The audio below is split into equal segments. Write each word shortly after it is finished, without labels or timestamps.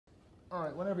All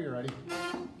right, whenever you're ready.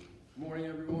 Good morning,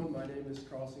 everyone. My name is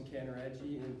Carlson,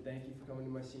 Cantoreggi, and thank you for coming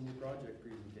to my senior project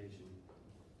presentation.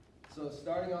 So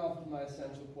starting off with my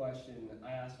essential question,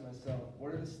 I asked myself,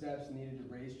 what are the steps needed to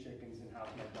raise chickens and how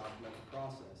can I document the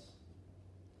process?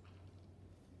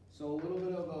 So a little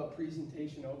bit of a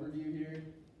presentation overview here.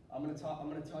 I'm going to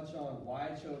touch on why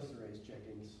I chose to raise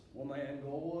chickens, what my end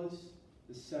goal was,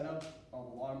 the setup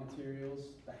of a lot of materials,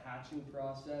 the hatching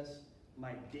process,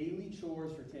 my daily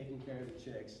chores for taking care of the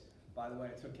chicks. By the way,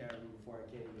 I took care of them before I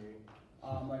came here.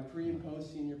 My pre and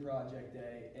post senior project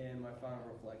day, and my final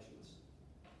reflections.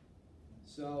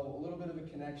 So a little bit of a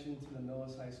connection to the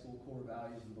Millis High School core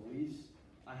values and beliefs.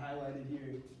 I highlighted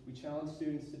here, we challenge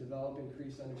students to develop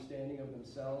increased understanding of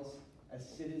themselves as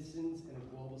citizens in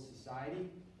a global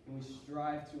society, and we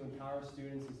strive to empower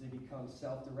students as they become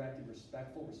self-directed,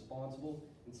 respectful, responsible,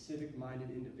 and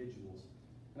civic-minded individuals.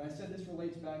 And I said this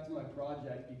relates back to my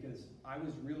project because I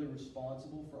was really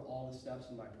responsible for all the steps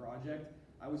in my project.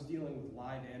 I was dealing with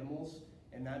live animals,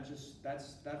 and that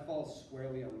falls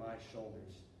squarely on my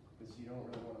shoulders because you don't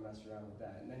really want to mess around with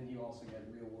that. And then you also get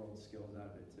real-world skills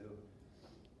out of it too.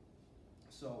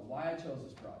 So why I chose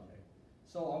this project.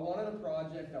 So I wanted a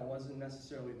project that wasn't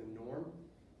necessarily the norm.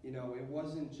 You know, it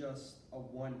wasn't just a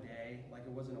one day, like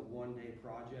it wasn't a one-day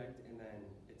project and then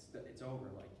it's over.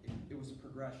 Like it was a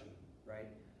progression, right?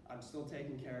 I'm still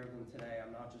taking care of them today.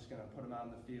 I'm not just gonna put them out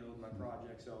in the field, my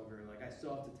project's over. Like I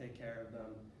still have to take care of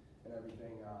them and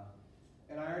everything.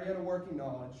 And I already had a working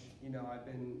knowledge. You know, I've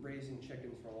been raising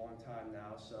chickens for a long time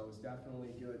now, so it's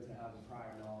definitely good to have a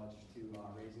prior knowledge to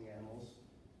raising animals.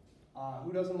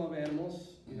 Who doesn't love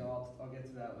animals? You know, I'll get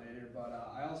to that later. But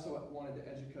I also wanted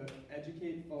to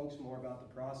educate folks more about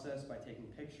the process by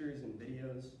taking pictures and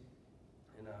videos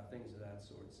and things of that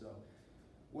sort. So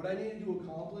what I needed to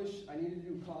accomplish, I needed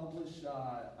to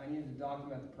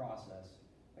document the process,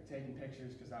 like taking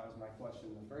pictures because that was my question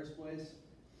in the first place.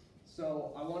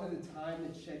 So I wanted to time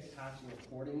the chicks hatching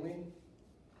accordingly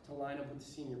to line up with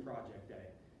the senior project day,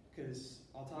 because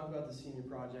I'll talk about the senior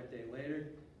project day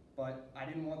later. But I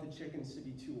didn't want the chickens to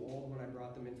be too old when I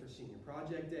brought them in for senior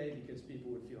project day because people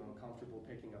would feel uncomfortable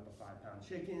picking up a 5-pound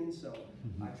chicken. So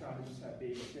I tried to just have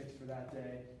baby chicks for that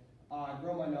day.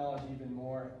 Grow my knowledge even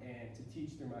more and to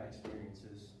teach through my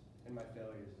experiences and my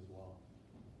failures as well.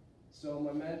 So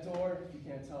my mentor, if you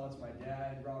can't tell, it's my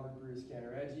dad, Robert Bruce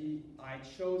Cantoreggi. I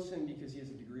chose him because he has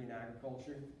a degree in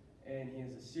agriculture and he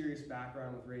has a serious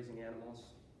background with raising animals.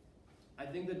 I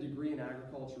think the degree in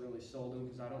agriculture really sold him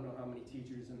because I don't know how many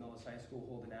teachers in Millis High School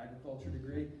hold an agriculture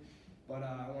degree, but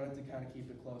I wanted to kind of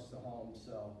keep it close to home,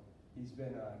 so he's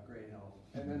been a great help.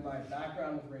 And then my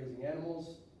background with raising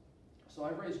animals, so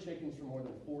I've raised chickens for more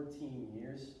than 14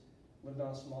 years, lived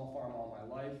on a small farm all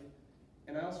my life,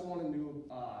 and I also want to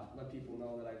let people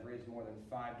know that I've raised more than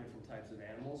 5 different types of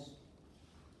animals.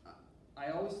 I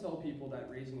always tell people that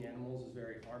raising animals is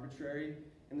very arbitrary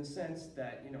in the sense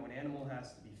that, you know, an animal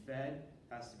has to be fed,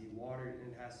 has to be watered,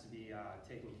 and has to be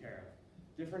taken care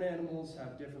of. Different animals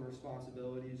have different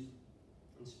responsibilities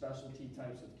and specialty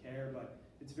types of care, but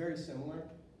it's very similar.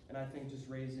 And I think just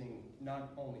raising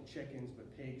not only chickens,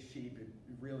 but pigs, sheep, it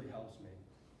really helps me.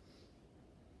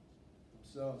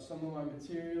 So some of my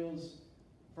materials,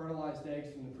 fertilized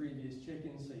eggs from the previous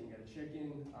chickens so you can get a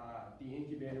chicken. The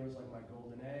incubator was like my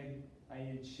golden egg. I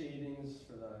needed shavings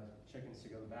for the chickens to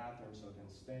go to the bathroom so it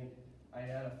didn't stink. I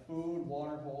had a food,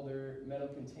 water holder, metal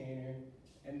container,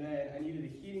 and then I needed a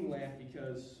heating lamp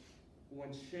because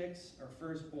when chicks are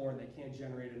first born, they can't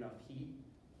generate enough heat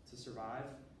to survive.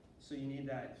 So you need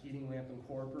that heating lamp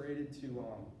incorporated to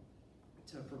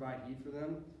provide heat for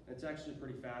them. It's actually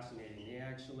pretty fascinating.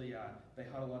 They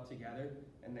huddle up together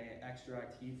and they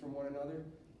extract heat from one another.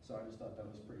 So I just thought that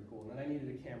was pretty cool. And then I needed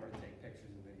a camera to take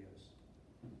pictures and videos.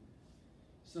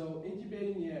 So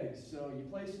incubating the eggs. So you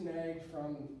place an egg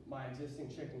from my existing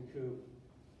chicken coop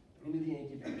into the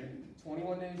incubator.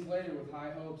 21 days later, with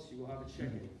high hopes, you will have a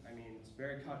chicken. I mean, it's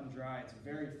very cut and dry. It's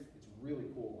really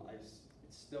cool. It's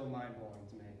still mind-blowing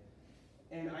to me.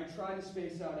 And I try to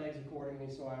space out eggs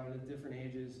accordingly, so I was at different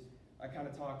ages. I kind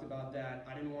of talked about that.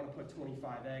 I didn't want to put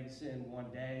 25 eggs in one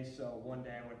day, so one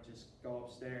day I would just go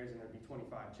upstairs and there'd be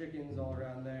 25 chickens all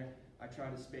around there. I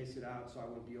tried to space it out so I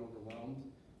wouldn't be overwhelmed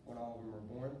when all of them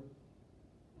were born.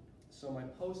 So my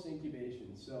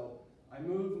post-incubation. So I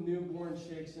moved newborn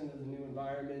chicks into the new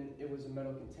environment. It was a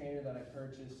metal container that I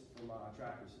purchased from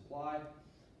Tractor Supply.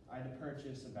 I had to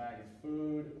purchase a bag of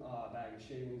food, a bag of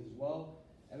shavings as well.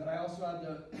 And then I also had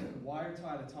to wire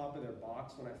tie the top of their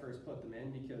box when I first put them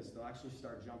in because they'll actually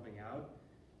start jumping out.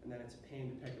 And then it's a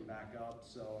pain to pick them back up.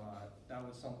 So that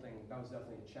was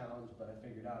definitely a challenge, but I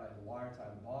figured out I had to wire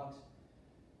tie the box.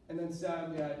 And then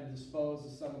sadly, I had to dispose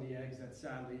of some of the eggs that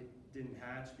sadly didn't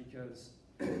hatch because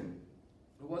it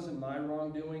wasn't my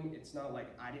wrongdoing. It's not like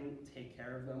I didn't take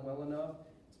care of them well enough.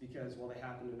 It's because, well, they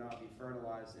happen to not be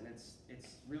fertilized, and it's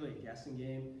really a guessing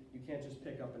game. You can't just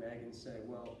pick up an egg and say,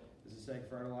 well, is this egg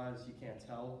fertilized? You can't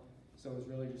tell. So it was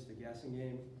really just a guessing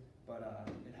game, but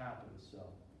it happened, so.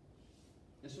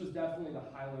 This was definitely the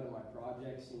highlight of my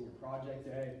project, senior project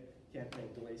day. Can't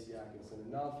thank DeLacy Atkinson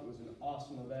enough. It was an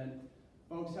awesome event.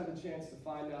 Folks had the chance to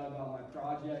find out about my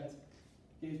project.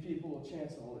 Gave people a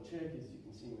chance to hold a chick, as you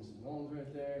can see Mrs. Nolan's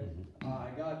right there. I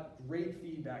got great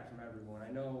feedback from everyone.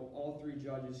 I know all 3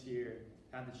 judges here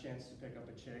had the chance to pick up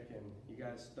a chick, and you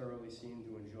guys thoroughly seemed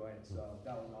to enjoy it, so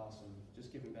that was awesome.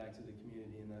 Just giving back to the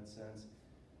community in that sense.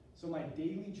 So my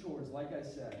daily chores, like I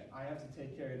said, I have to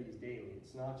take care of these daily.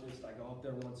 It's not just I go up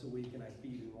there once a week and I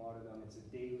feed and water them. It's a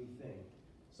daily thing.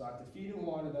 So I have to feed and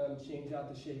water them, change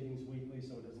out the shavings weekly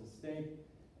so it doesn't stink.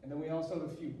 And then we also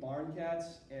have a few barn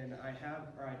cats, and I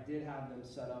did have them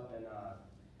set up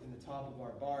in the top of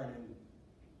our barn,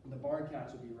 and the barn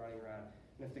cats would be running around.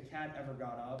 And if the cat ever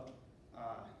got up,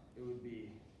 it would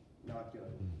be not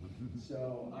good.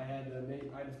 So I had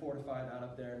to fortify that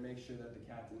up there and make sure that the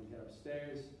cat didn't get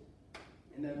upstairs.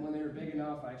 And then when they were big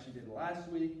enough, I actually did last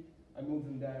week, I moved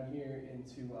them down here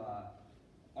into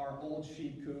our old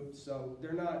sheep coop. So they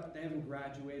haven't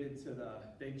graduated to the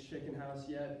big chicken house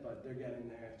yet, but they're getting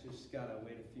there. Just gotta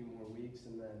wait a few more weeks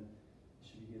and then it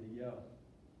should be good to go.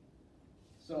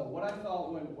 So what I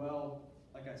thought went well,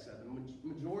 like I said, the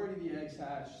majority of the eggs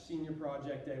hatched. Senior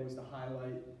project day was the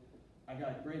highlight. I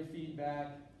got great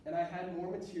feedback, and I had more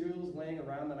materials laying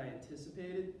around than I had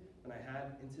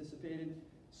anticipated.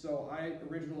 So I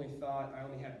originally thought I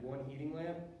only had 1 heating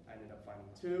lamp. I ended up finding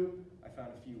 2. I found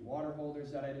a few water holders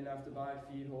that I didn't have to buy,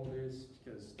 feed holders,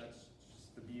 because that's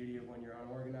just the beauty of when you're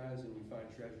unorganized and you find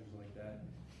treasures like that.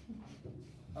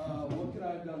 What could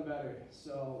I have done better?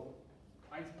 So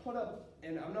I put up,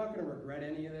 and I'm not going to regret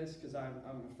any of this because I'm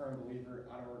a firm believer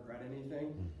I don't regret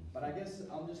anything, but I guess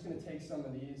I'm just going to take some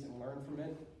of these and learn from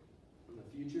it in the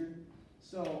future.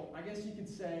 So I guess you could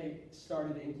say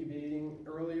started incubating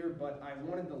earlier, but I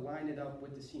wanted to line it up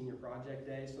with the senior project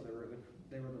day so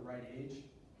they were the right age.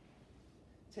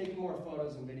 Take more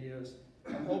photos and videos.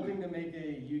 I'm hoping to make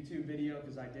a YouTube video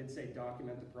because I did say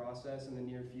document the process in the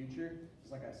near future.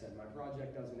 Because like I said, my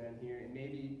project doesn't end here, and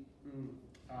maybe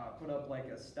put up like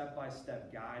a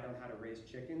step-by-step guide on how to raise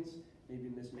chickens. Maybe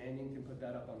Miss Mannion can put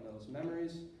that up on those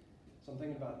memories. So I'm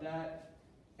thinking about that.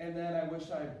 And then I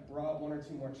wish I brought 1 or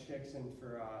 2 more chicks in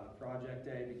for the project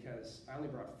day because I only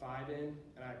brought 5 in,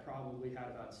 and I probably had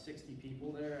about 60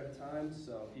 people there at a time,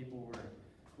 so people were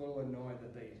a little annoyed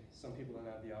that some people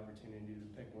didn't have the opportunity to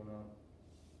pick one up.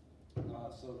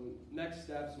 So the next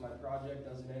steps, my project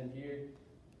doesn't end here.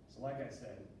 So like I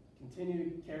said, continue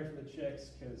to care for the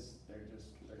chicks because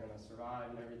they're gonna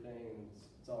survive and everything, and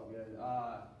it's all good.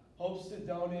 Hopes to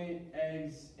donate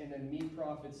eggs and then meat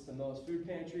profits to Miller's Food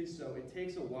Pantry. So it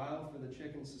takes a while for the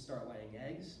chickens to start laying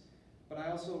eggs, but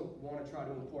I also want to try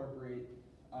to incorporate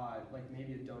like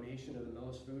maybe a donation to the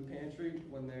Miller's Food Pantry.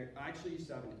 I actually used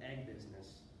to have an egg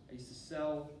business. I used to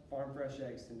sell farm fresh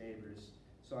eggs to neighbors.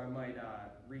 So I might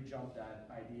re-jump that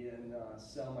idea and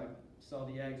sell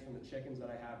the eggs from the chickens that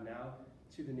I have now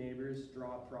to the neighbors,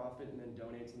 draw a profit, and then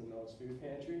donate to the Miller's Food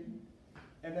Pantry.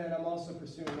 And then I'm also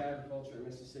pursuing agriculture at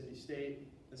Mississippi State.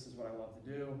 This is what I love to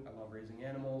do. I love raising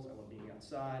animals. I love being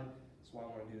outside. That's why I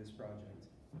want to do this project.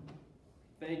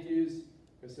 Thank yous.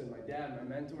 Like I said, my dad,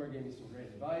 my mentor, gave me some great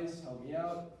advice, helped me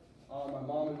out. My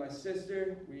mom and my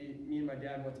sister, me and my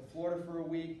dad went to Florida for a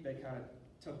week. They kind of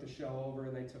took the show over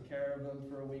and they took care of them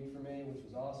for a week for me, which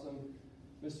was awesome.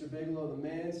 Mr. Bigelow, the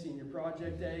man, senior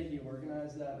project day, he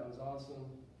organized that. That was awesome.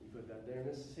 Put that there.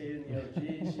 Mrs. Hayden, the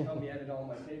OG, she helped me edit all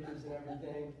my papers and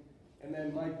everything. And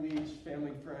then Mike Leach,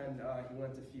 family friend, he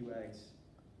lent a few eggs.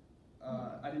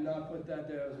 I did not put that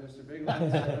there. It was Mr. Bigelow, so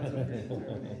that's a great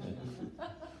determination.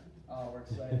 We're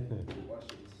excited.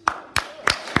 Questions?